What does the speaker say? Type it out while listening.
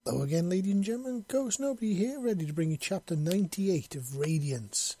Hello again, ladies and gentlemen. Ghost Nobody here, ready to bring you chapter 98 of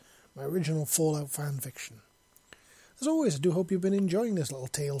Radiance, my original Fallout fanfiction. As always, I do hope you've been enjoying this little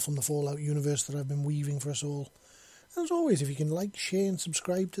tale from the Fallout universe that I've been weaving for us all. And as always, if you can like, share and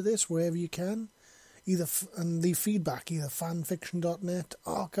subscribe to this wherever you can, and leave feedback either fanfiction.net,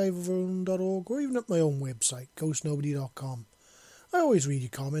 archiveofrune.org, or even at my own website, ghostnobody.com. I always read your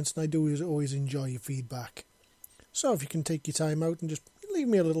comments and I do always enjoy your feedback. So if you can take your time out and just leave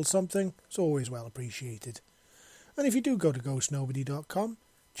me a little something, it's always well appreciated. And if you do go to ghostnobody.com,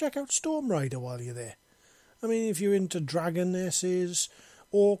 check out Storm Rider while you're there. I mean, if you're into dragonesses,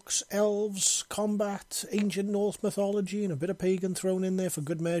 orcs, elves, combat, ancient Norse mythology, and a bit of pagan thrown in there for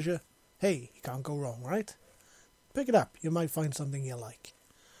good measure, hey, you can't go wrong, right? Pick it up, you might find something you like.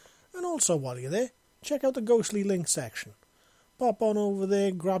 And also while you're there, check out the Ghostly Links section. Pop on over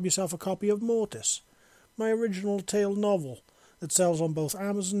there, grab yourself a copy of Mortis, my original tale novel, that sells on both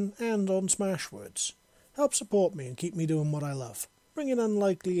Amazon and on Smashwords. Help support me and keep me doing what I love, bringing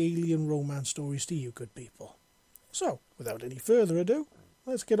unlikely alien romance stories to you good people. So, without any further ado,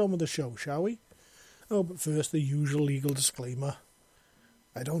 let's get on with the show, shall we? Oh, but first the usual legal disclaimer.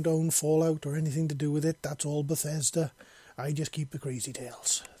 I don't own Fallout or anything to do with it, that's all Bethesda. I just keep the crazy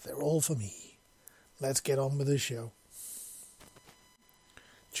tales. They're all for me. Let's get on with the show.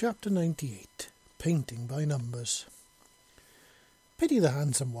 Chapter 98. Painting by Numbers. Pity the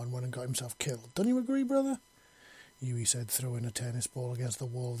handsome one went and got himself killed. Don't you agree, brother? Yui said, throwing a tennis ball against the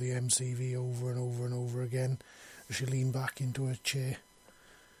wall of the MCV over and over and over again as she leaned back into her chair.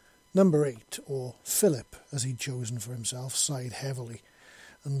 Number 8, or Philip, as he'd chosen for himself, sighed heavily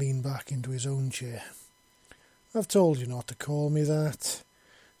and leaned back into his own chair. I've told you not to call me that.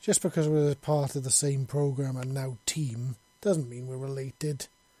 Just because we're part of the same program and now team doesn't mean we're related,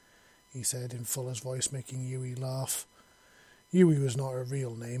 he said in Fuller's voice, making Yui laugh. Yui was not her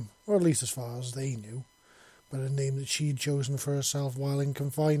real name, or at least as far as they knew, but a name that she'd chosen for herself while in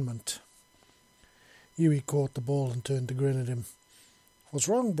confinement. Yui caught the ball and turned to grin at him. "What's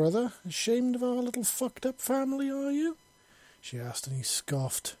wrong, brother? Ashamed of our little fucked-up family, are you?" she asked, and he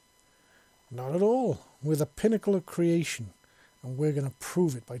scoffed. "Not at all. We're the pinnacle of creation, and we're going to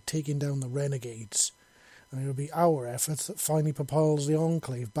prove it by taking down the renegades. And it'll be our efforts that finally propels the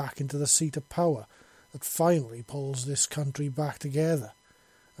Enclave back into the seat of power, that finally pulls this country back together.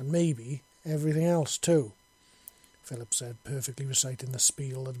 And maybe everything else too," Philip said, perfectly reciting the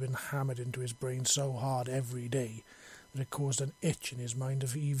spiel that had been hammered into his brain so hard every day that it caused an itch in his mind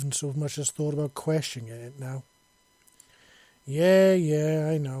if he even so much as thought about questioning it now. Yeah,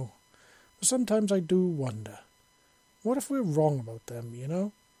 I know. But sometimes I do wonder. What if we're wrong about them, you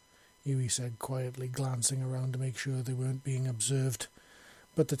know?" Yui said quietly, glancing around to make sure they weren't being observed.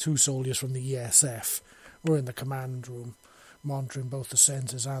 But the two soldiers from the ESF were in the command room, monitoring both the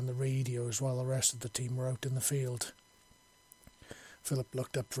sensors and the radios while the rest of the team were out in the field. Philip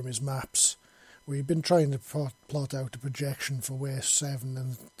looked up from his maps, where he'd been trying to plot out a projection for where 7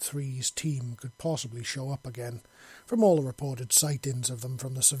 and 3's team could possibly show up again, from all the reported sightings of them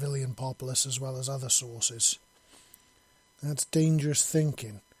from the civilian populace as well as other sources. "That's dangerous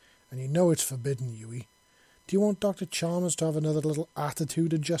thinking, and you know it's forbidden, Yui. Do you want Dr. Chalmers to have another little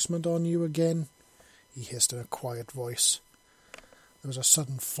attitude adjustment on you again?" he hissed in a quiet voice. There was a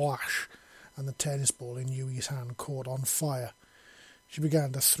sudden flash, and the tennis ball in Yui's hand caught on fire. She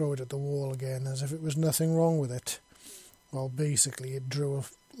began to throw it at the wall again, as if it was nothing wrong with it. Well, basically, it drew a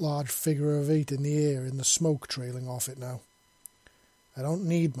large figure of 8 in the air, in the smoke trailing off it now. "I don't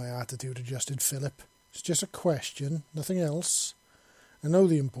need my attitude adjusted, Philip. It's just a question, nothing else. I know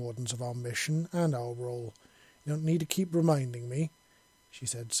the importance of our mission and our role. You don't need to keep reminding me," she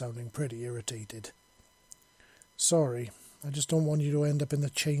said, sounding pretty irritated. "Sorry, I just don't want you to end up in the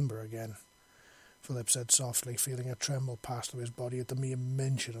chamber again," Philip said softly, feeling a tremble pass through his body at the mere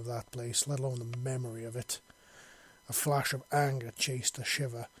mention of that place, let alone the memory of it. A flash of anger chased a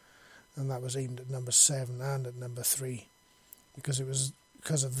shiver, and that was aimed at number 7 and at number 3, because it was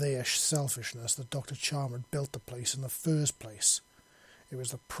because of their selfishness that Dr. Chalmers built the place in the first place. It was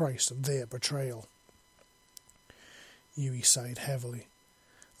the price of their betrayal. Yui sighed heavily.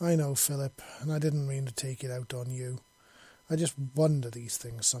 "I know, Philip, and I didn't mean to take it out on you. I just wonder these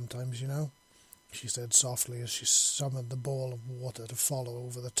things sometimes, you know," she said softly as she summoned the ball of water to follow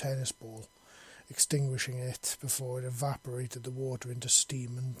over the tennis ball, extinguishing it before it evaporated the water into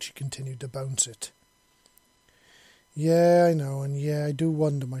steam, and she continued to bounce it. "Yeah, I know, and yeah, I do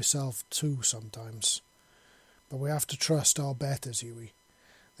wonder myself too sometimes. But we have to trust our betters, Yui.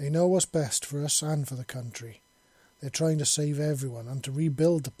 They know what's best for us and for the country. They're trying to save everyone and to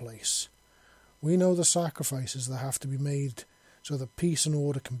rebuild the place. We know the sacrifices that have to be made so that peace and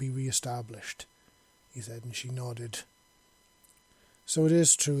order can be re-established, he said, and she nodded. So it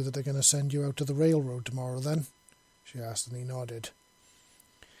is true that they're going to send you out to the railroad tomorrow, then? She asked, and he nodded.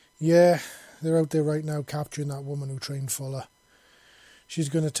 Yeah, they're out there right now capturing that woman who trained Fuller. She's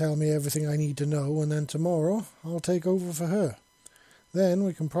going to tell me everything I need to know, and then tomorrow I'll take over for her. Then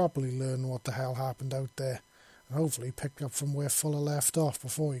we can properly learn what the hell happened out there, and hopefully pick up from where Fuller left off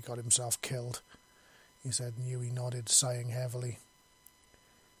before he got himself killed, he said, and Huey nodded, sighing heavily.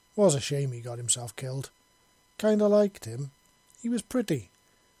 Was a shame he got himself killed. Kinda liked him. He was pretty,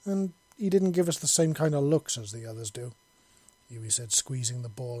 and he didn't give us the same kind of looks as the others do, Huey said, squeezing the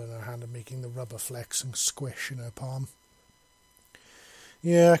ball in her hand and making the rubber flex and squish in her palm.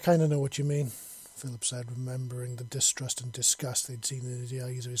 Yeah, I kind of know what you mean, Philip said, remembering the distrust and disgust they'd seen in the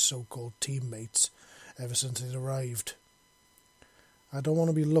eyes of his so-called teammates ever since they'd arrived. I don't want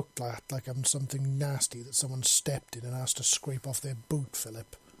to be looked at like I'm something nasty that someone stepped in and asked to scrape off their boot,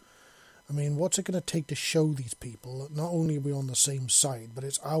 Philip. I mean, what's it going to take to show these people that not only are we on the same side, but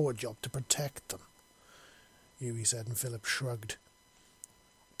it's our job to protect them? Huey said, and Philip shrugged.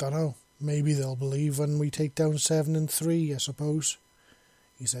 Dunno, maybe they'll believe when we take down 7 and 3, I suppose,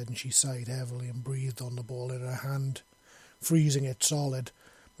 he said, and she sighed heavily and breathed on the ball in her hand, freezing it solid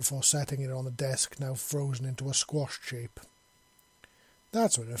before setting it on the desk, now frozen into a squash shape.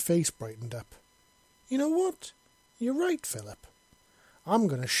 That's when her face brightened up. You know what? You're right, Philip. I'm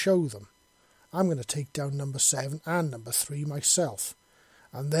going to show them. I'm going to take down number 7 and number 3 myself,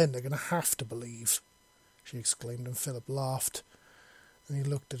 and then they're going to have to believe, she exclaimed, and Philip laughed, and he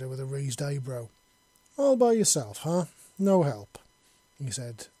looked at her with a raised eyebrow. All by yourself, huh? No help, he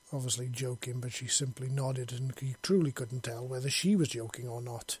said, obviously joking, but she simply nodded, and he truly couldn't tell whether she was joking or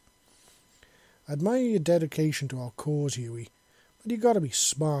not. I admire your dedication to our cause, Huey, but you've got to be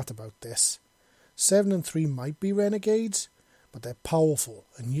smart about this. 7 and 3 might be renegades, but they're powerful,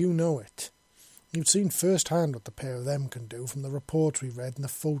 and you know it. You've seen firsthand what the pair of them can do from the reports we read and the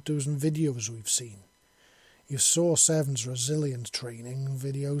photos and videos we've seen. You saw 7's resilience training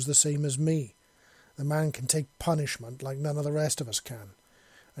videos the same as me. The man can take punishment like none of the rest of us can,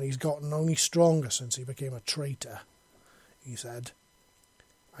 and he's gotten only stronger since he became a traitor, he said.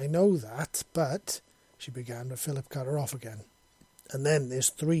 I know that, but, she began, but Philip cut her off again. And then there's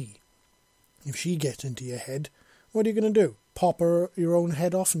 3. If she gets into your head, what are you going to do? Pop your own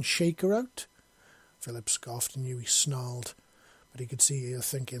head off and shake her out? Philip scoffed and Huey snarled, but he could see her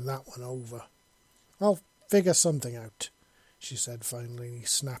thinking that one over. I'll figure something out, she said finally, and he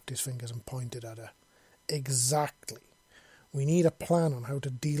snapped his fingers and pointed at her. Exactly. We need a plan on how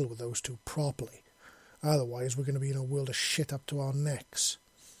to deal with those 2 properly. Otherwise we're going to be in a world of shit up to our necks.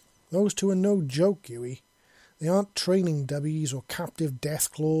 Those 2 are no joke, Huey. They aren't training dubbies or captive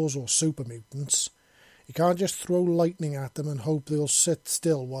death claws or super mutants. You can't just throw lightning at them and hope they'll sit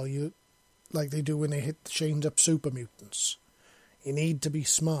still while you, like they do when they hit the chained up super mutants. You need to be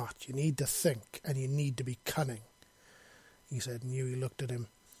smart, you need to think, and you need to be cunning, he said, and Huey looked at him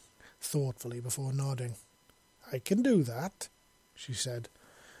thoughtfully before nodding. I can do that, she said,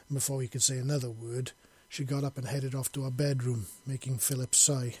 and before he could say another word, she got up and headed off to her bedroom, making Philip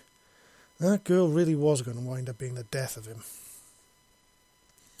sigh. That girl really was going to wind up being the death of him.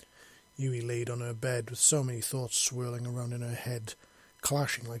 Huey laid on her bed with so many thoughts swirling around in her head,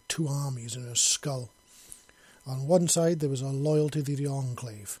 clashing like 2 armies in her skull. On one side there was her loyalty to the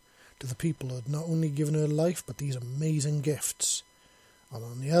Enclave, to the people who had not only given her life but these amazing gifts. And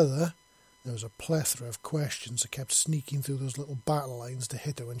on the other, there was a plethora of questions that kept sneaking through those little battle lines to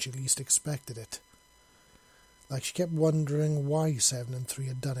hit her when she least expected it. Like she kept wondering why 7 and 3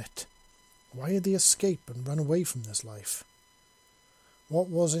 had done it. Why had they escaped and run away from this life? What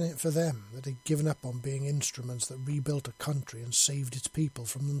was in it for them that had given up on being instruments that rebuilt a country and saved its people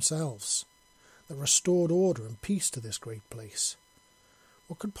from themselves, that restored order and peace to this great place?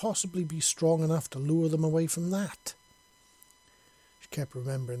 What could possibly be strong enough to lure them away from that? She kept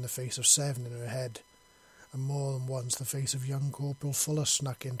remembering the face of 7 in her head, and more than once the face of young Corporal Fuller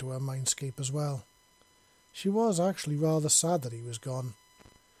snuck into her mindscape as well. She was actually rather sad that he was gone.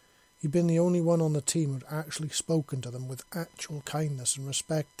 He'd been the only one on the team who'd actually spoken to them with actual kindness and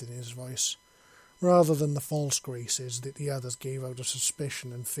respect in his voice, rather than the false graces that the others gave out of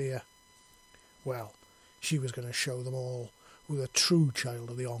suspicion and fear. Well, she was going to show them all who the true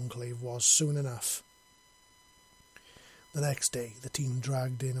child of the Enclave was soon enough. The next day, the team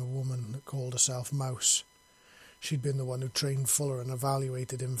dragged in a woman that called herself Mouse. She'd been the one who trained Fuller and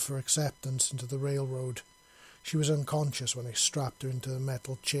evaluated him for acceptance into the railroad. She was unconscious when they strapped her into a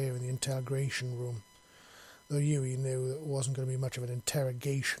metal chair in the interrogation room, though Huey knew that there wasn't going to be much of an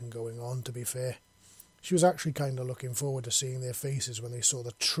interrogation going on, to be fair. She was actually kind of looking forward to seeing their faces when they saw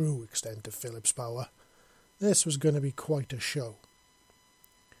the true extent of Philip's power. This was going to be quite a show.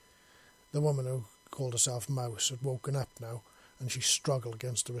 The woman who called herself Mouse had woken up now, and she struggled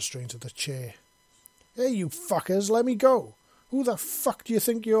against the restraint of the chair. "Hey, you fuckers, let me go! Who the fuck do you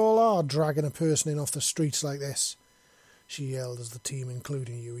think you all are, dragging a person in off the streets like this?" she yelled as the team,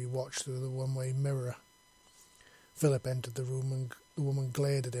 including Yui, watched through the one-way mirror. Philip entered the room and the woman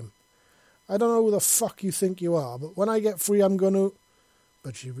glared at him. "I don't know who the fuck you think you are, but when I get free I'm going to..."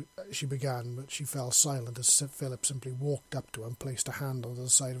 But she began, but she fell silent as Philip simply walked up to her and placed a hand on the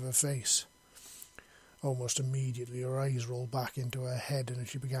side of her face. Almost immediately her eyes rolled back into her head and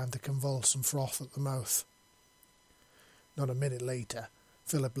she began to convulse and froth at the mouth. Not a minute later,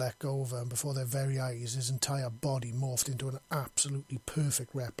 Philip let go of her, and before their very eyes his entire body morphed into an absolutely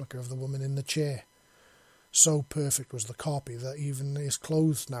perfect replica of the woman in the chair. So perfect was the copy that even his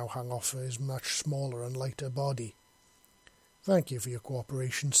clothes now hung off his much smaller and lighter body. "Thank you for your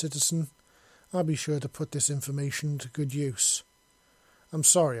cooperation, citizen. I'll be sure to put this information to good use. I'm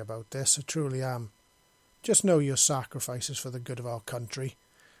sorry about this, I truly am. Just know your sacrifice is for the good of our country,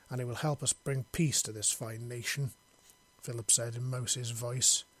 and it will help us bring peace to this fine nation," Philip said in Mouse's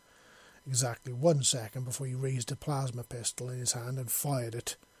voice, exactly 1 second before he raised a plasma pistol in his hand and fired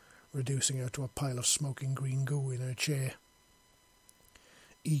it, reducing her to a pile of smoking green goo in her chair.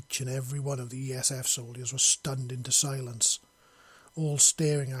 Each and every one of the ESF soldiers was stunned into silence, all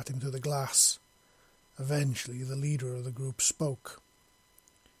staring at him through the glass. Eventually the leader of the group spoke.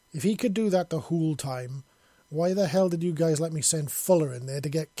 "If he could do that the whole time, why the hell did you guys let me send Fuller in there to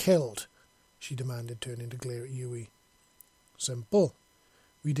get killed?" she demanded, turning to glare at Yui. "Simple.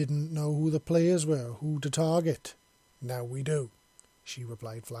 We didn't know who the players were, who to target. Now we do," she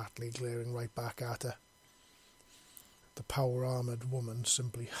replied flatly, glaring right back at her. The power-armoured woman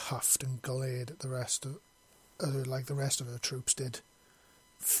simply huffed and glared at the rest of like the rest of her troops did.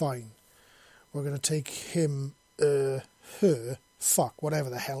 "Fine. We're going to take him, her, fuck, whatever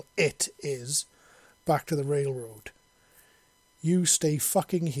the hell it is, back to the railroad. You stay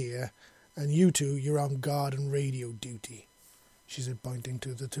fucking here, and you two, you're on guard and radio duty," she said, pointing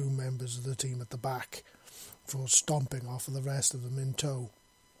to the 2 members of the team at the back, before stomping off with the rest of them in tow.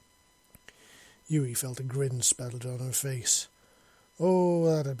 Yui felt a grin spelled on her face. Oh,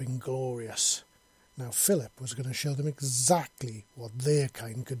 that had been glorious. Now Philip was going to show them exactly what their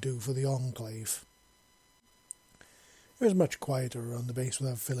kind could do for the Enclave. It was much quieter around the base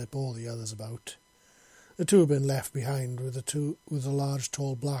without Philip or the others about. The 2 had been left behind with the large,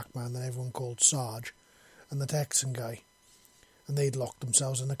 tall black man that everyone called Sarge, and the Texan guy, and they'd locked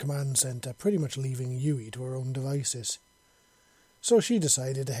themselves in the command centre, pretty much leaving Yui to her own devices. So she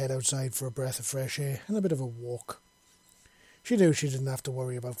decided to head outside for a breath of fresh air and a bit of a walk. She knew she didn't have to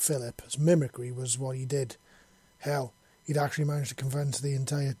worry about Philip, as mimicry was what he did. Hell, he'd actually managed to convince the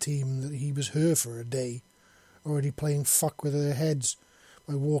entire team that he was her for a day, already playing fuck with their heads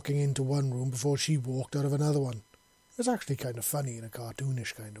by walking into one room before she walked out of another one. It was actually kind of funny in a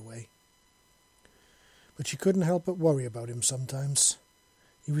cartoonish kind of way. But she couldn't help but worry about him sometimes.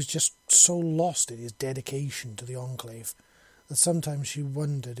 He was just so lost in his dedication to the Enclave that sometimes she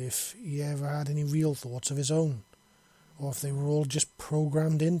wondered if he ever had any real thoughts of his own, or if they were all just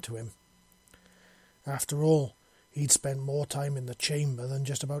programmed into him. After all, he'd spent more time in the chamber than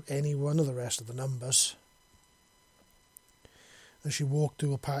just about any one of the rest of the numbers. As she walked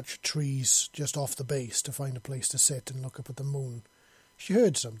through a patch of trees just off the base to find a place to sit and look up at the moon, she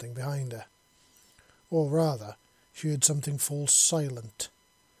heard something behind her. Or rather, she heard something fall silent.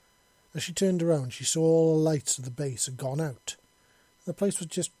 As she turned around, she saw all the lights of the base had gone out. The place was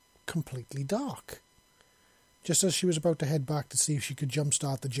just completely dark. Just as she was about to head back to see if she could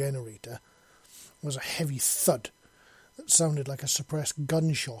jump-start the generator, there was a heavy thud that sounded like a suppressed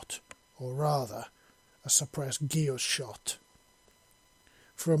gunshot, or rather, a suppressed gear shot.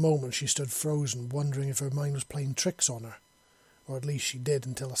 For a moment she stood frozen, wondering if her mind was playing tricks on her, or at least she did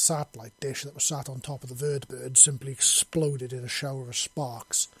until a satellite dish that was sat on top of the vertibird simply exploded in a shower of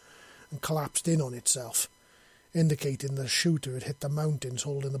sparks and collapsed in on itself, indicating the shooter had hit the mountains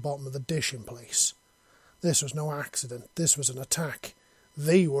holding the bottom of the dish in place. This was no accident. This was an attack.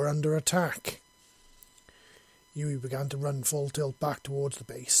 They were under attack. Yui began to run full tilt back towards the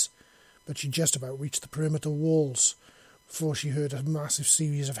base, but she just about reached the perimeter walls before she heard a massive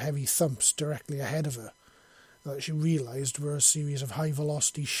series of heavy thumps directly ahead of her, that she realised were a series of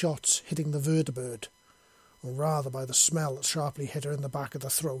high-velocity shots hitting the vertibird, or rather by the smell that sharply hit her in the back of the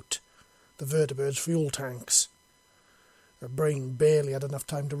throat, the vertibird's fuel tanks. Her brain barely had enough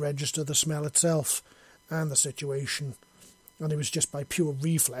time to register the smell itself and the situation, and it was just by pure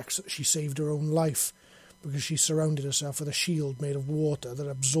reflex that she saved her own life because she surrounded herself with a shield made of water that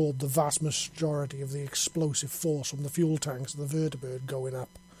absorbed the vast majority of the explosive force from the fuel tanks of the vertibird going up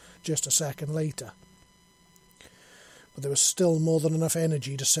just a second later. But there was still more than enough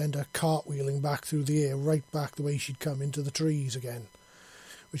energy to send her cartwheeling back through the air, right back the way she'd come, into the trees again,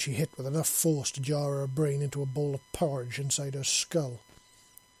 which she hit with enough force to jar her brain into a bowl of porridge inside her skull.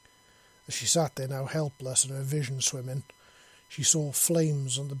 As she sat there now helpless and her vision swimming, she saw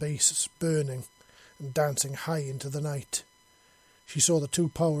flames on the base burning and dancing high into the night. She saw the two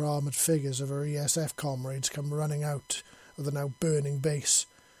power-armoured figures of her ESF comrades come running out of the now burning base,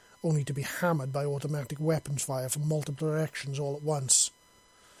 only to be hammered by automatic weapons fire from multiple directions all at once.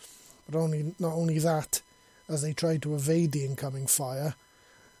 But not only that, as they tried to evade the incoming fire,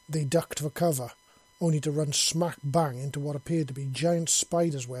 they ducked for cover, only to run smack bang into what appeared to be giant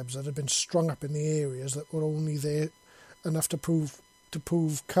spiders' webs that had been strung up in the areas that were only there enough to prove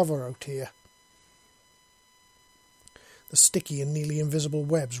cover out here. The sticky and nearly invisible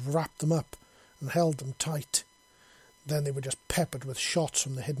webs wrapped them up and held them tight. Then they were just peppered with shots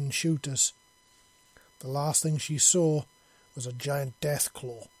from the hidden shooters. The last thing she saw was a giant death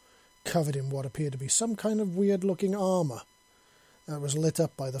claw, covered in what appeared to be some kind of weird-looking armour, that was lit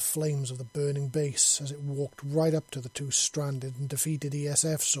up by the flames of the burning base as it walked right up to the two stranded and defeated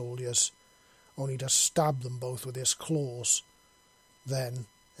ESF soldiers, only to stab them both with his claws. Then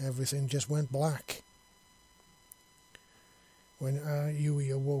everything just went black. When Yui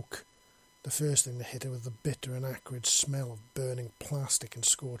awoke, the first thing that hit her was the bitter and acrid smell of burning plastic and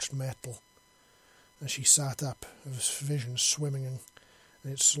scorched metal. As she sat up, her vision swimming and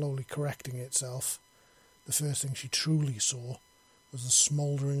it slowly correcting itself, the first thing she truly saw was the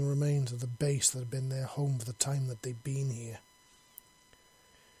smouldering remains of the base that had been their home for the time that they'd been here.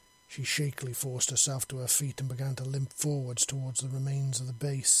 She shakily forced herself to her feet and began to limp forwards towards the remains of the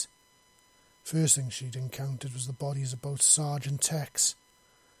base. First thing she'd encountered was the bodies of both Sarge and Tex,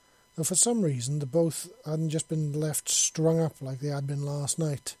 though for some reason the both hadn't just been left strung up like they had been last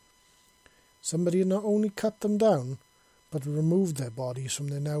night. Somebody had not only cut them down, but removed their bodies from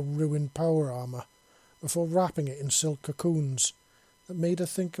their now ruined power armour before wrapping it in silk cocoons that made her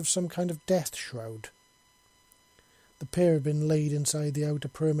think of some kind of death shroud. The pair had been laid inside the outer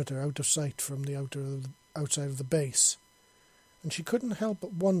perimeter, out of sight from the outside of the base, and she couldn't help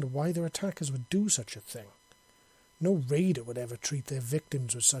but wonder why their attackers would do such a thing. No raider would ever treat their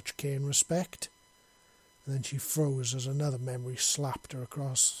victims with such care and respect. And then she froze as another memory slapped her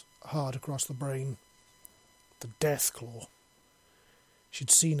hard across the brain. The death claw.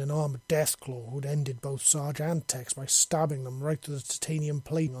 She'd seen an armoured death claw who'd ended both Sarge and Tex by stabbing them right through the titanium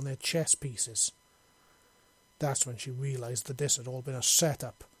plating on their chest pieces. That's when she realised that this had all been a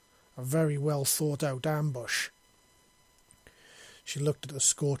setup, a very well thought out ambush. She looked at the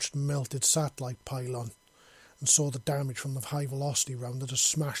scorched and melted satellite pylon and saw the damage from the high-velocity round that had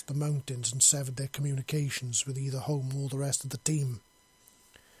smashed the mountains and severed their communications with either home or the rest of the team.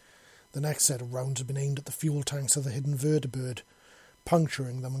 The next set of rounds had been aimed at the fuel tanks of the hidden vertibird,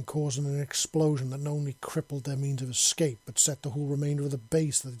 puncturing them and causing an explosion that not only crippled their means of escape, but set the whole remainder of the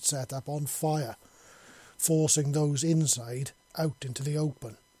base that had set up on fire, forcing those inside out into the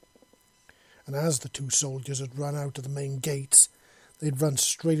open. And as the two soldiers had run out of the main gates, they'd run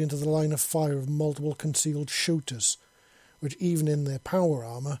straight into the line of fire of multiple concealed shooters, which even in their power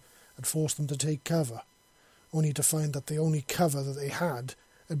armour had forced them to take cover, only to find that the only cover that they had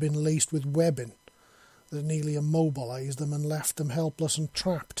been laced with webbing that nearly immobilised them and left them helpless and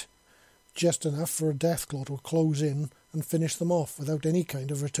trapped, just enough for a deathclaw to close in and finish them off without any kind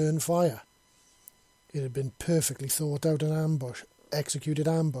of return fire. It had been perfectly thought out executed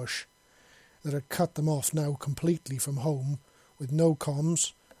ambush that had cut them off now completely from home, with no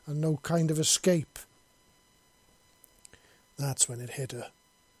comms and no kind of escape. That's when it hit her.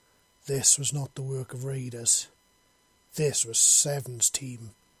 This was not the work of raiders. This was Seven's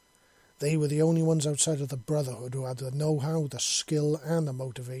team. They were the only ones outside of the Brotherhood who had the know-how, the skill and the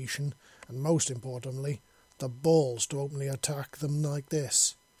motivation, and most importantly, the balls to openly attack them like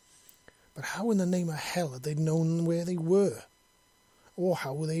this. But how in the name of hell had they known where they were? Or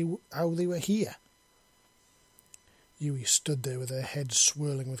how they were here? Yui stood there with her head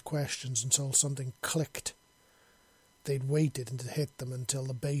swirling with questions until something clicked. They'd waited to hit them until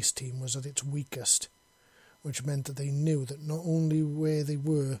the base team was at its weakest, which meant that they knew that not only where they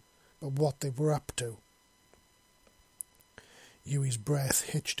were, but what they were up to. Yui's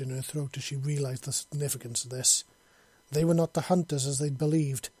breath hitched in her throat as she realised the significance of this. They were not the hunters as they'd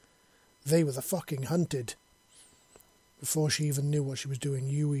believed. They were the fucking hunted. Before she even knew what she was doing,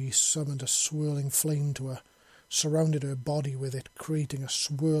 Yui summoned a swirling flame to her, surrounded her body with it, creating a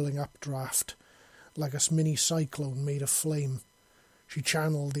swirling updraft like a mini cyclone made of flame. She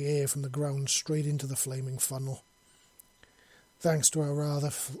channeled the air from the ground straight into the flaming funnel. Thanks to her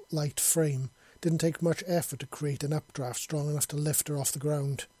rather light frame, it didn't take much effort to create an updraft strong enough to lift her off the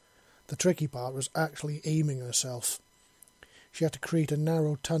ground. The tricky part was actually aiming herself. She had to create a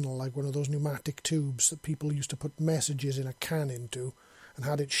narrow tunnel like one of those pneumatic tubes that people used to put messages in a can into, and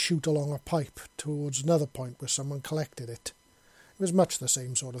had it shoot along a pipe towards another point where someone collected it. It was much the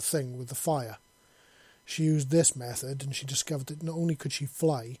same sort of thing with the fire. She used this method, and she discovered that not only could she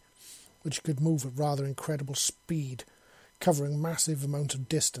fly, but she could move at rather incredible speed, covering massive amounts of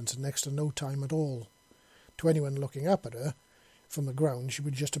distance in next to no time at all. To anyone looking up at her from the ground, she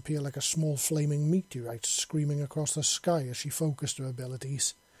would just appear like a small flaming meteorite screaming across the sky as she focused her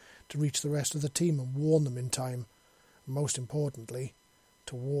abilities to reach the rest of the team and warn them in time. And most importantly,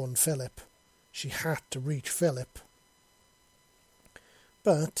 to warn Philip. She had to reach Philip.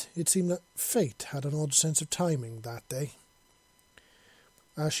 But it seemed that fate had an odd sense of timing that day.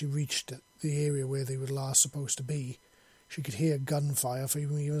 As she reached the area where they were last supposed to be, she could hear gunfire from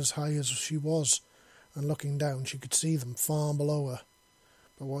even as high as she was, and looking down she could see them far below her.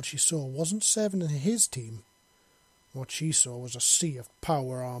 But what she saw wasn't Seven and his team. What she saw was a sea of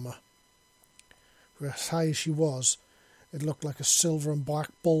power armour. For as high as she was, it looked like a silver and black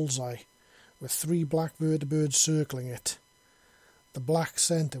bullseye, with 3 black vertibirds circling it. The black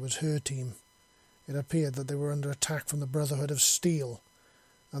centre was her team. It appeared that they were under attack from the Brotherhood of Steel,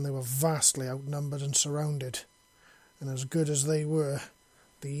 and they were vastly outnumbered and surrounded. And as good as they were,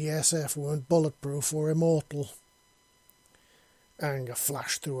 the ESF weren't bulletproof or immortal. Anger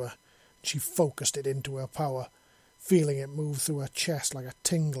flashed through her, and she focused it into her power, feeling it move through her chest like a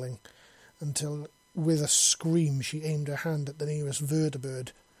tingling, until with a scream she aimed her hand at the nearest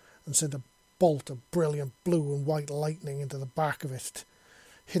vertibird and sent a bolt of brilliant blue and white lightning into the back of it,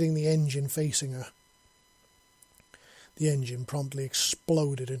 hitting the engine facing her. The engine promptly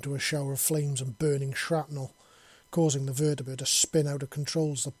exploded into a shower of flames and burning shrapnel, causing the vertibird to spin out of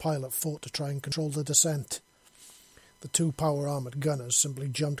control as the pilot fought to try and control the descent. The 2 power-armoured gunners simply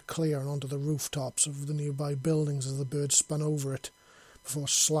jumped clear and onto the rooftops of the nearby buildings as the bird spun over it, before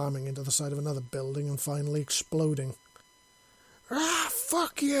slamming into the side of another building and finally exploding. "Ah,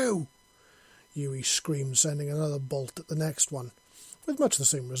 fuck you!" Yui screamed, sending another bolt at the next one, with much the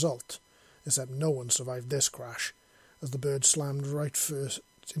same result, except no one survived this crash, as the bird slammed right first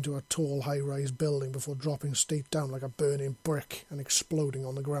into a tall high-rise building before dropping straight down like a burning brick and exploding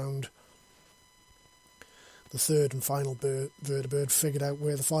on the ground. The third and final vertibird figured out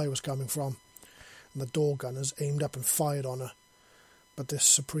where the fire was coming from, and the door gunners aimed up and fired on her. But this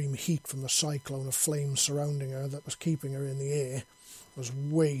supreme heat from the cyclone of flames surrounding her that was keeping her in the air was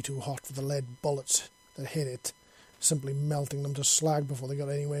way too hot for the lead bullets that hit it, simply melting them to slag before they got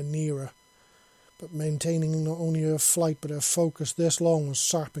anywhere near her. But maintaining not only her flight but her focus this long was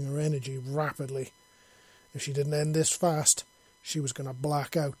sapping her energy rapidly. If she didn't end this fast, she was going to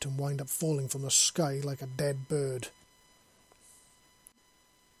black out and wind up falling from the sky like a dead bird.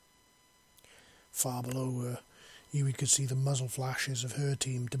 Far below her, Yui could see the muzzle flashes of her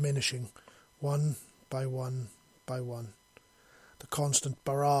team diminishing, one by one by one. The constant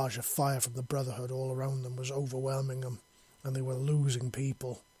barrage of fire from the Brotherhood all around them was overwhelming them, and they were losing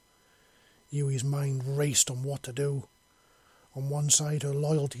people. Yui's mind raced on what to do. On one side, her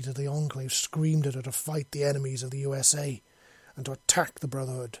loyalty to the Enclave screamed at her to fight the enemies of the USA and to attack the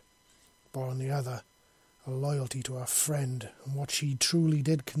Brotherhood. But on the other, her loyalty to her friend and what she truly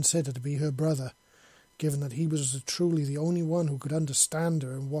did consider to be her brother, given that he was truly the only one who could understand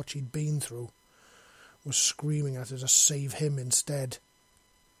her and what she'd been through, was screaming at her to save him instead.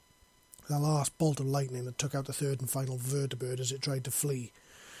 The last bolt of lightning that took out the third and final vertibird as it tried to flee.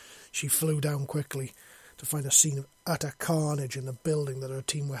 She flew down quickly to find a scene of utter carnage in the building that her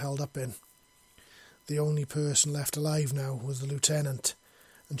team were held up in. The only person left alive now was the lieutenant,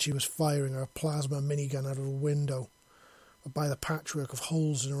 and she was firing her plasma minigun out of a window. But by the patchwork of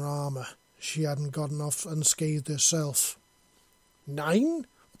holes in her armour, she hadn't gotten off unscathed herself. "Nine?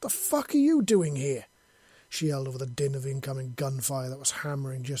 What the fuck are you doing here?" She yelled over the din of incoming gunfire that was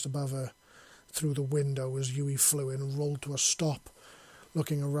hammering just above her through the window as Yui flew in and rolled to a stop,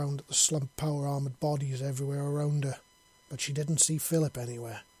 looking around at the slumped power-armoured bodies everywhere around her. But she didn't see Philip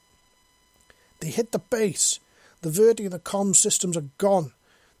anywhere. "They hit the base. The Verti and the comm systems are gone.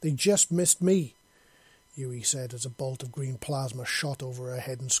 They just missed me," Yui said as a bolt of green plasma shot over her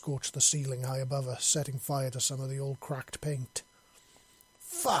head and scorched the ceiling high above her, setting fire to some of the old cracked paint.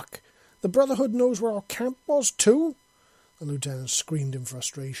 "Fuck! The Brotherhood knows where our camp was too?" The lieutenant screamed in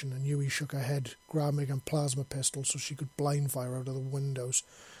frustration, and Yui shook her head, grabbing a plasma pistol so she could blind fire out of the windows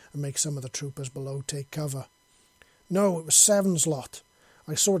and make some of the troopers below take cover. No, it was Seven's lot.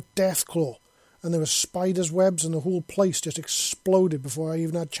 I saw a death claw, and there were spiders' webs, and the whole place just exploded before I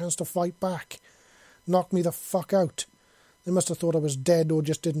even had a chance to fight back. Knocked me the fuck out. They must have thought I was dead or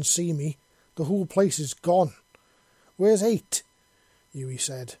just didn't see me. The whole place is gone. Where's 8? Yui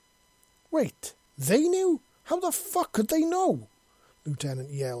said. Wait, they knew? How the fuck could they know? Lieutenant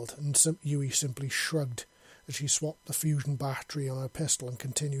yelled, and Yui simply shrugged as she swapped the fusion battery on her pistol and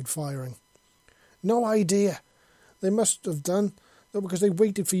continued firing. No idea. They must have done, though, because they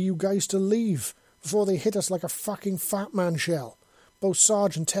waited for you guys to leave before they hit us like a fucking fat man shell. Both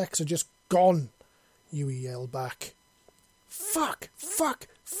Sarge and Tex are just gone, Yui yelled back. Fuck! Fuck!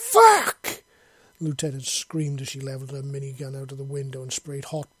 Fuck! Lieutenant screamed as she levelled her minigun out of the window and sprayed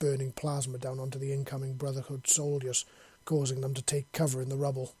hot burning plasma down onto the incoming Brotherhood soldiers, causing them to take cover in the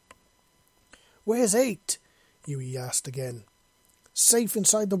rubble. Where's 8? Yui asked again. Safe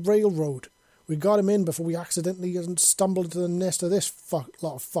inside the railroad. We got him in before we accidentally stumbled into the nest of this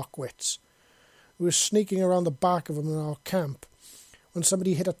lot of fuckwits. We were sneaking around the back of him in our camp when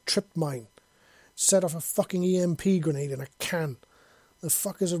somebody hit a trip mine, set off a fucking EMP grenade in a can. The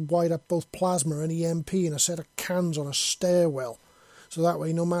fuckers had wired up both plasma and EMP in a set of cans on a stairwell, so that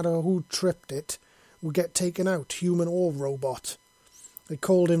way no matter who tripped it would get taken out, human or robot. They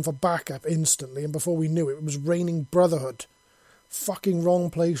called in for backup instantly, and before we knew it, it was raining Brotherhood. Fucking wrong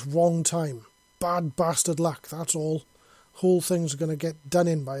place, wrong time. Bad bastard luck, that's all. Whole thing's going to get done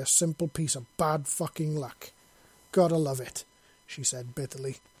in by a simple piece of bad fucking luck. Gotta love it, she said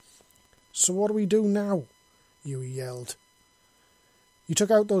bitterly. So what do we do now? Yui yelled. You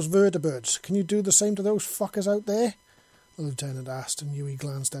took out those vertibirds. Can you do the same to those fuckers out there? The lieutenant asked, and Yui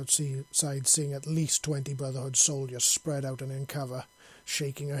glanced outside, seeing at least 20 Brotherhood soldiers spread out and in cover,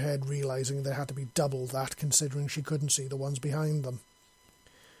 shaking her head, realising there had to be double that, considering she couldn't see the ones behind them.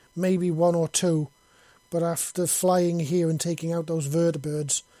 Maybe 1 or 2, but after flying here and taking out those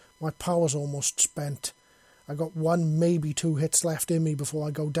vertibirds, my power's almost spent. I got 1, maybe 2 hits left in me before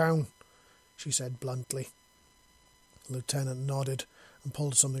I go down, she said bluntly. The lieutenant nodded and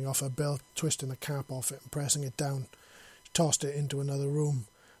pulled something off her belt, twisting the cap off it and pressing it down. She tossed it into another room,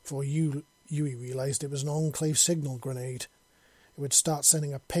 before Yui realised it was an enclave signal grenade. It would start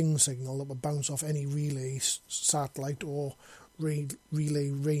sending a ping signal that would bounce off any relay satellite or relay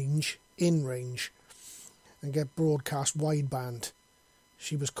range, and get broadcast wideband.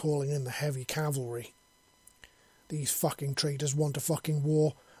 She was calling in the heavy cavalry. These fucking traitors want a fucking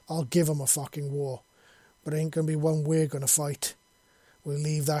war. I'll give them a fucking war. But it ain't going to be one we're going to fight. We'll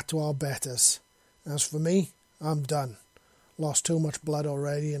leave that to our betters. As for me, I'm done. Lost too much blood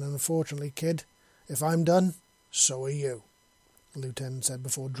already, and unfortunately, kid, if I'm done, so are you, the lieutenant said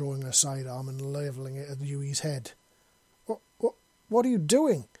before drawing her sidearm and levelling it at Yui's head. What are you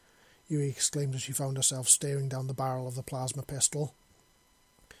doing? Yui exclaimed as she found herself staring down the barrel of the plasma pistol.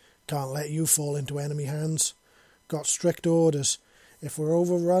 Can't let you fall into enemy hands. Got strict orders. If we're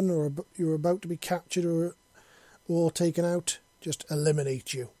overrun or you're about to be captured or taken out, just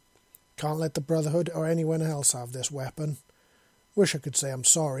eliminate you. Can't let the Brotherhood or anyone else have this weapon. Wish I could say I'm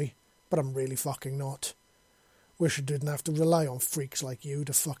sorry, but I'm really fucking not. Wish I didn't have to rely on freaks like you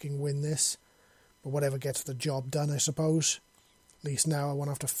to fucking win this. But whatever gets the job done, I suppose. At least now I won't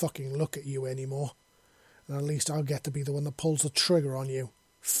have to fucking look at you anymore. And at least I'll get to be the one that pulls the trigger on you.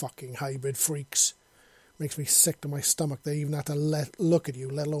 Fucking hybrid freaks. Makes me sick to my stomach they even have to look at you,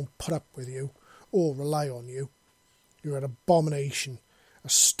 let alone put up with you, or rely on you. You're an abomination, a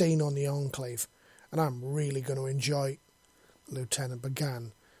stain on the Enclave, and I'm really going to enjoy... The lieutenant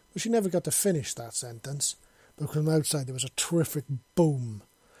began, but she never got to finish that sentence, because from outside there was a terrific boom,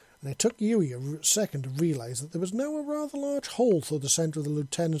 and it took Yui a second to realise that there was now a rather large hole through the centre of the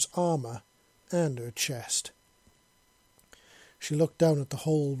lieutenant's armour and her chest. She looked down at the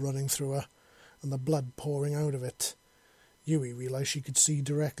hole running through her, and the blood pouring out of it. Yui realised she could see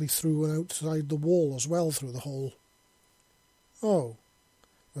directly through and outside the wall as well through the hole. "Oh,"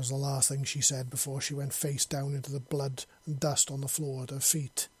 was the last thing she said before she went face down into the blood and dust on the floor at her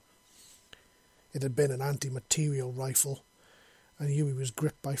feet. It had been an anti-material rifle, and Yui was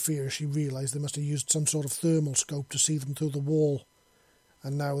gripped by fear as she realised they must have used some sort of thermal scope to see them through the wall.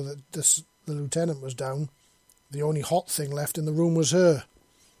 And now that the lieutenant was down, the only hot thing left in the room was her.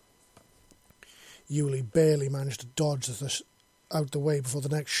 Yui barely managed to dodge out the way before the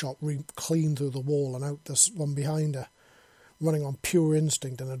next shot reaped clean through the wall and out the one behind her. Running on pure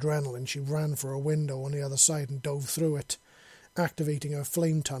instinct and adrenaline, she ran for a window on the other side and dove through it, activating her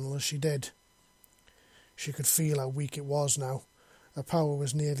flame tunnel as she did. She could feel how weak it was now. Her power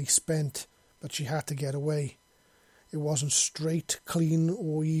was nearly spent, but she had to get away. It wasn't straight, clean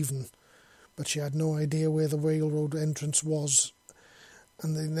or even, but she had no idea where the railroad entrance was,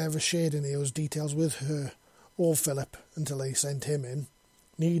 and they never shared any of those details with her or Philip until they sent him in.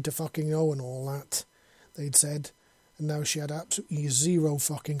 Need to fucking know and all that, they'd said, and now she had absolutely zero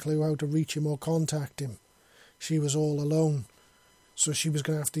fucking clue how to reach him or contact him. She was all alone, so she was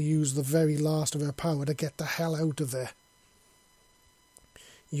going to have to use the very last of her power to get the hell out of there.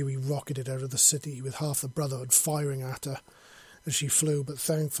 Yui rocketed out of the city with half the Brotherhood firing at her as she flew, but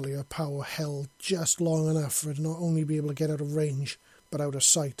thankfully her power held just long enough for her to not only be able to get out of range, but out of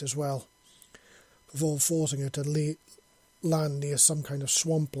sight as well, before forcing her to land near some kind of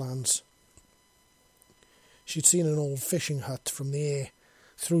swamplands. She'd seen an old fishing hut from the air,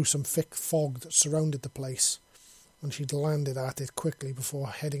 through some thick fog that surrounded the place, and she'd landed at it quickly before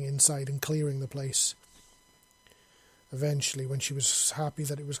heading inside and clearing the place. Eventually, when she was happy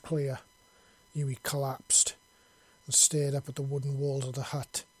that it was clear, Yui collapsed and stared up at the wooden walls of the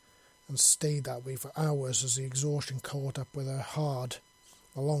hut, and stayed that way for hours as the exhaustion caught up with her hard,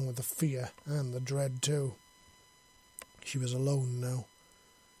 along with the fear and the dread too. She was alone now.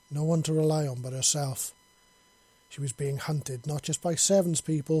 No one to rely on but herself. She was being hunted not just by Seven's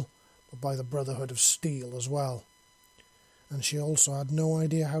people, but by the Brotherhood of Steel as well. And she also had no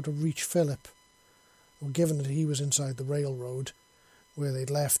idea how to reach Philip. Well, given that he was inside the railroad, where they'd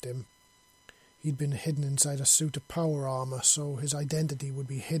left him, he'd been hidden inside a suit of power armour, so his identity would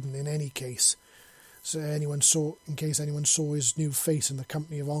be hidden in any case. So in case anyone saw his new face in the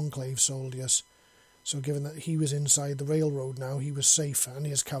company of Enclave soldiers. So given that he was inside the railroad now, he was safe, and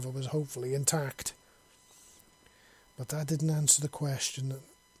his cover was hopefully intact. But that didn't answer the question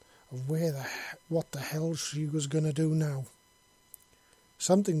of what the hell she was going to do now.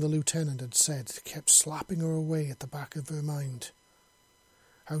 Something the lieutenant had said kept slapping her away at the back of her mind.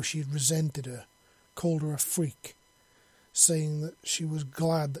 How she had resented her, called her a freak, saying that she was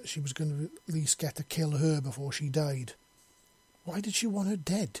glad that she was going to at least get to kill her before she died. Why did she want her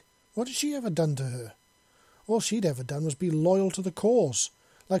dead? What had she ever done to her? All she'd ever done was be loyal to the cause,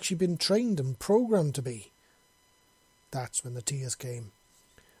 like she'd been trained and programmed to be. That's when the tears came,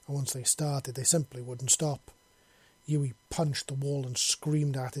 and once they started, they simply wouldn't stop. Yui punched the wall and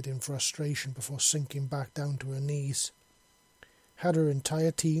screamed at it in frustration before sinking back down to her knees. Had her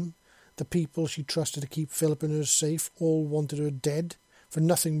entire team, the people she trusted to keep Philip and her safe, all wanted her dead for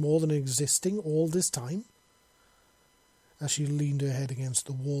nothing more than existing all this time? As she leaned her head against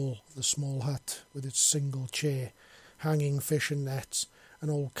the wall of the small hut with its single chair, hanging fishing nets, an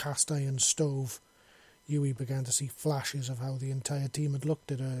old cast-iron stove, Yui began to see flashes of how the entire team had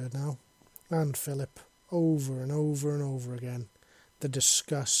looked at her now, and Philip, over and over and over again. The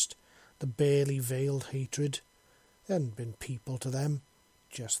disgust, the barely veiled hatred. They hadn't been people to them,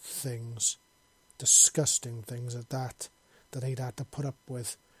 just things. Disgusting things at that they'd had to put up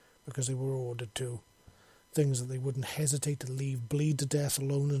with because they were ordered to. Things that they wouldn't hesitate to leave bleed to death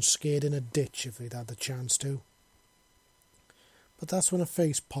alone and scared in a ditch if they'd had the chance to. But that's when a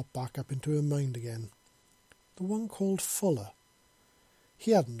face popped back up into her mind again. The one called Fuller.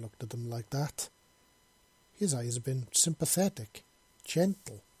 He hadn't looked at them like that. His eyes had been sympathetic,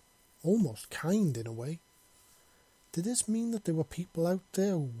 gentle, almost kind in a way. Did this mean that there were people out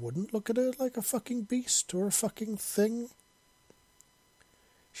there who wouldn't look at her like a fucking beast or a fucking thing?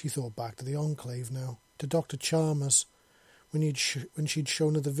 She thought back to the Enclave now, to Dr. Chalmers, when she'd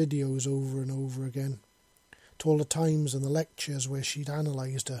shown her the videos over and over again, to all the times and the lectures where she'd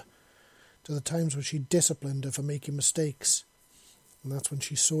analysed her, to the times when she'd disciplined her for making mistakes. And that's when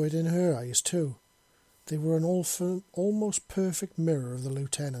she saw it in her eyes too. They were an almost perfect mirror of the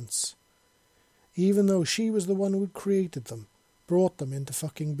lieutenant's. Even though she was the one who had created them, brought them into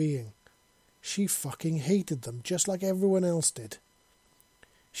fucking being, she fucking hated them just like everyone else did.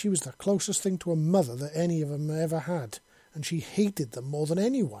 She was the closest thing to a mother that any of them ever had, and she hated them more than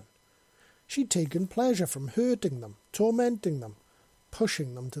anyone. She'd taken pleasure from hurting them, tormenting them,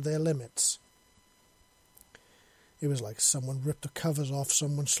 pushing them to their limits. It was like someone ripped the covers off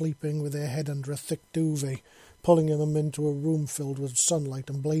someone sleeping with their head under a thick duvet, pulling them into a room filled with sunlight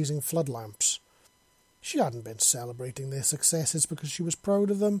and blazing flood lamps. She hadn't been celebrating their successes because she was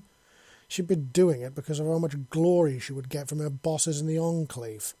proud of them. She'd been doing it because of how much glory she would get from her bosses in the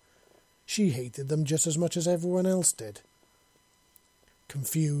Enclave. She hated them just as much as everyone else did.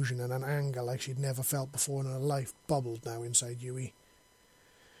 Confusion and an anger like she'd never felt before in her life bubbled now inside Yui.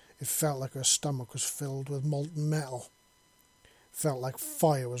 It felt like her stomach was filled with molten metal. It felt like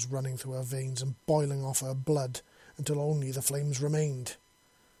fire was running through her veins and boiling off her blood until only the flames remained.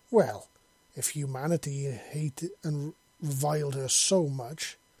 Well, if humanity hated and reviled her so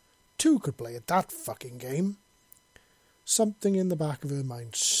much, two could play at that fucking game. Something in the back of her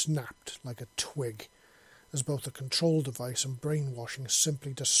mind snapped like a twig, as both the control device and brainwashing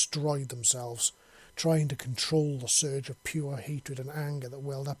simply destroyed themselves, trying to control the surge of pure hatred and anger that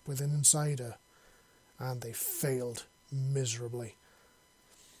welled up within inside her. And they failed miserably.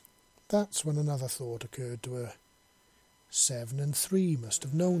 That's when another thought occurred to her. 7 and 3 must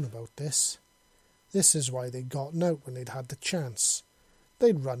have known about this. This is why they'd gotten out when they'd had the chance.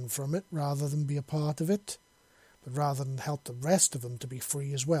 They'd run from it rather than be a part of it. But rather than help the rest of them to be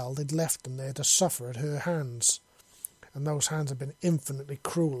free as well, they'd left them there to suffer at her hands. And those hands had been infinitely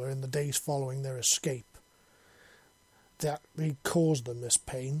crueler in the days following their escape. That they'd caused them this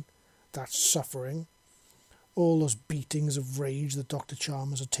pain, that suffering, all those beatings of rage that Dr.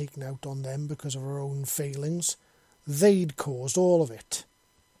 Chalmers had taken out on them because of her own failings. They'd caused all of it.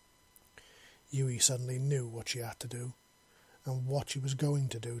 Yui suddenly knew what she had to do, and what she was going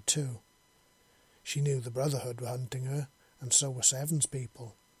to do too. She knew the Brotherhood were hunting her, and so were Seven's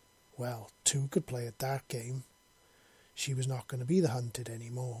people. Well, 2 could play at that game. She was not going to be the hunted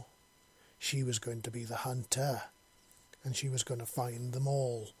anymore. She was going to be the hunter, and she was going to find them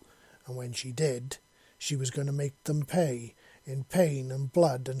all, and when she did, she was going to make them pay in pain and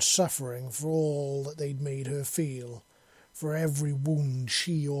blood and suffering for all that they'd made her feel, for every wound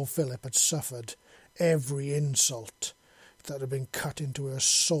she or Philip had suffered, every insult that had been cut into her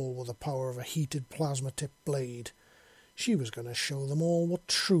soul with the power of a heated plasma-tipped blade. She was going to show them all what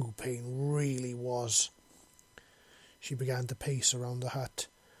true pain really was. She began to pace around the hut.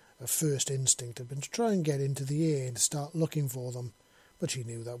 Her first instinct had been to try and get into the air and start looking for them, but she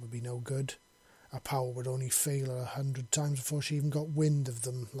knew that would be no good. Her power would only fail her 100 times before she even got wind of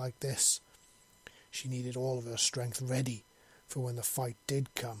them like this. She needed all of her strength ready for when the fight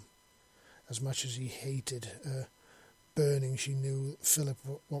did come. As much as he hated her burning, she knew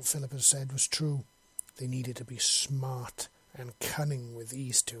what Philip had said was true. They needed to be smart and cunning with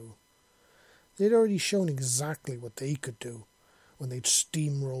these 2. They'd already shown exactly what they could do when they'd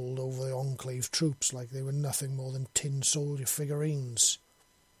steamrolled over the Enclave troops like they were nothing more than tin soldier figurines.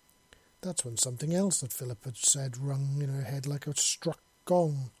 That's when something else that Philip had said rung in her head like a struck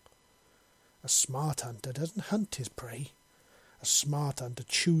gong. A smart hunter doesn't hunt his prey. A smart hunter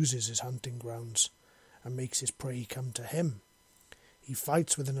chooses his hunting grounds and makes his prey come to him. He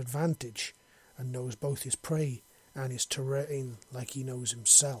fights with an advantage and knows both his prey and his terrain like he knows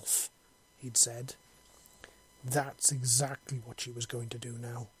himself, he'd said. That's exactly what she was going to do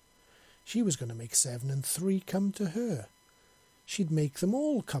now. She was going to make 7 and 3 come to her. She'd make them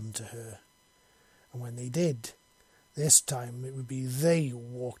all come to her. And when they did, this time it would be they who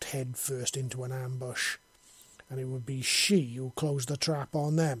walked head first into an ambush, and it would be she who closed the trap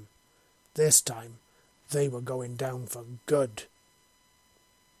on them. This time, they were going down for good.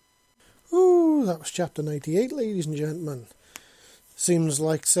 Ooh, that was chapter 98, ladies and gentlemen. Seems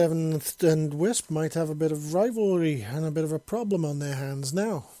like 7th and Wisp might have a bit of rivalry and a bit of a problem on their hands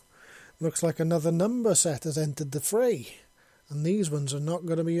now. Looks like another number set has entered the fray, and these ones are not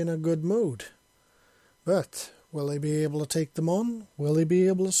going to be in a good mood. But will they be able to take them on? Will they be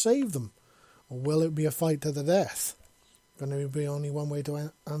able to save them? Or will it be a fight to the death? Going to be only one way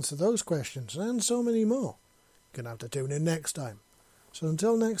to answer those questions, and so many more. Going to have to tune in next time. So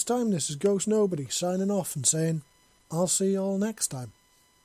until next time, this is Ghost Nobody signing off and saying, I'll see you all next time.